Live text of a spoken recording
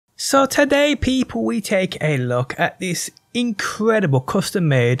So today people, we take a look at this incredible custom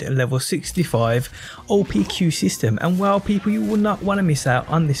made level 65 O.P.Q system, and well people, you will not want to miss out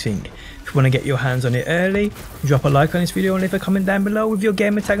on this thing. If you want to get your hands on it early, drop a like on this video and leave a comment down below with your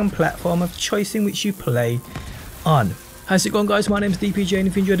gamer tag and platform of choice in which you play on. How's it going guys, my name is DPJ, and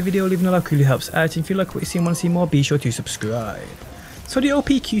if you enjoyed the video, leaving a like really helps out, and if you like what you see and want to see more, be sure to subscribe. So the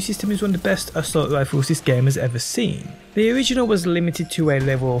O.P.Q system is one of the best assault rifles this game has ever seen. The original was limited to a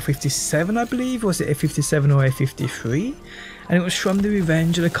level 57 I believe, was it a 57 or a 53? And it was from the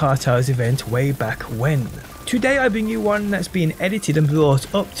Revenge of the Cartels event way back when. Today I bring you one that's been edited and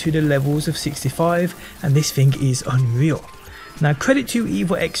brought up to the levels of 65, and this thing is unreal. Now credit to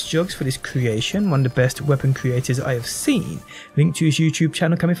EVILxJUGGS for this creation, one of the best weapon creators I have seen. Link to his YouTube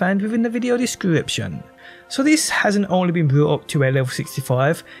channel can be found within the video description. So this hasn't only been brought up to a level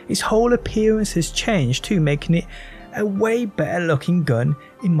 65, its whole appearance has changed too, making it a way better looking gun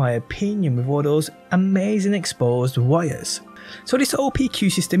in my opinion, with all those amazing exposed wires. So this O.P.Q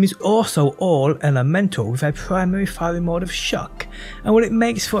system is also all elemental with a primary firing mode of shock, and what it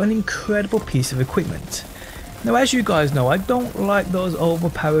makes for an incredible piece of equipment. Now as you guys know, I don't like those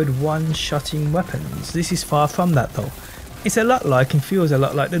overpowered one-shotting weapons. This is far from that though. It's a lot like and feels a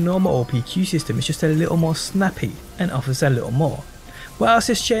lot like the normal O.P.Q system, it's just a little more snappy and offers a little more. What else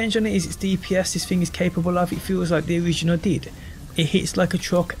has changed on it is its DPS this thing is capable of. It feels like the original did. It hits like a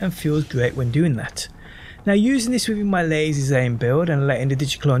truck and feels great when doing that. Now using this within my lazy aim build and letting the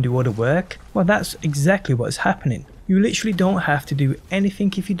digital do all the work, well that's exactly what's happening. You literally don't have to do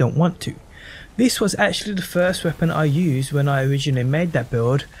anything if you don't want to. This was actually the first weapon I used when I originally made that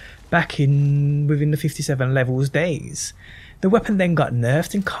build back in within the 57 levels days. The weapon then got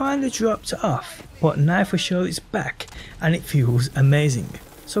nerfed and kinda dropped off, but now for sure it's back and it feels amazing.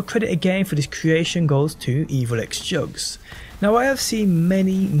 So credit again for this creation goes to EVILxJUGGS. Now I have seen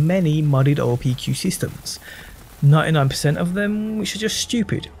many modded O.P.Q systems. 99% of them which are just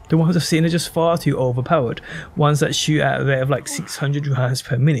stupid. The ones I've seen are just far too overpowered. Ones that shoot at a rate of like 600 rounds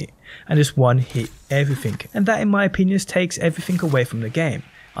per minute and just one hit everything. And that in my opinion takes everything away from the game.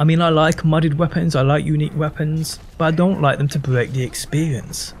 I mean, I like modded weapons, I like unique weapons, but I don't like them to break the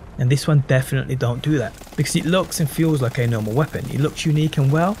experience. And this one definitely don't do that, because it looks and feels like a normal weapon. It looks unique and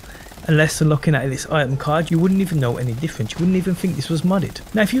well, unless than looking at this item card you wouldn't even know any difference, you wouldn't even think this was modded.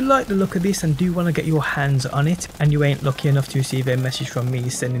 Now if you like the look of this and do want to get your hands on it, and you ain't lucky enough to receive a message from me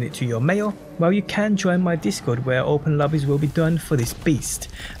sending it to your mail, well you can join my Discord where open lobbies will be done for this beast.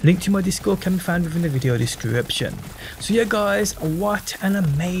 Link to my Discord can be found within the video description. So yeah guys, what an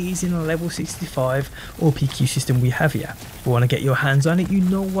amazing level 65 O.P.Q system we have here. If you want to get your hands on it, you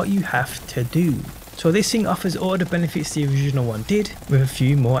know what you have to do. So this thing offers all the benefits the original one did, with a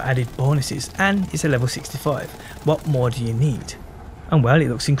few more added bonuses, and it's a level 65. What more do you need? And well, it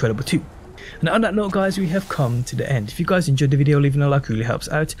looks incredible too. And on that note guys, we have come to the end. If you guys enjoyed the video, leaving a like really helps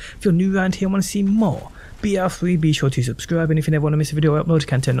out. If you're new around here and want to see more BR3, be sure to subscribe, and if you never want to miss a video I upload, you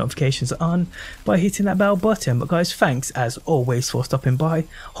can turn notifications on by hitting that bell button. But guys, thanks as always for stopping by.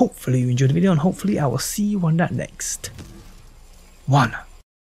 Hopefully you enjoyed the video, and hopefully I will see you on that next one.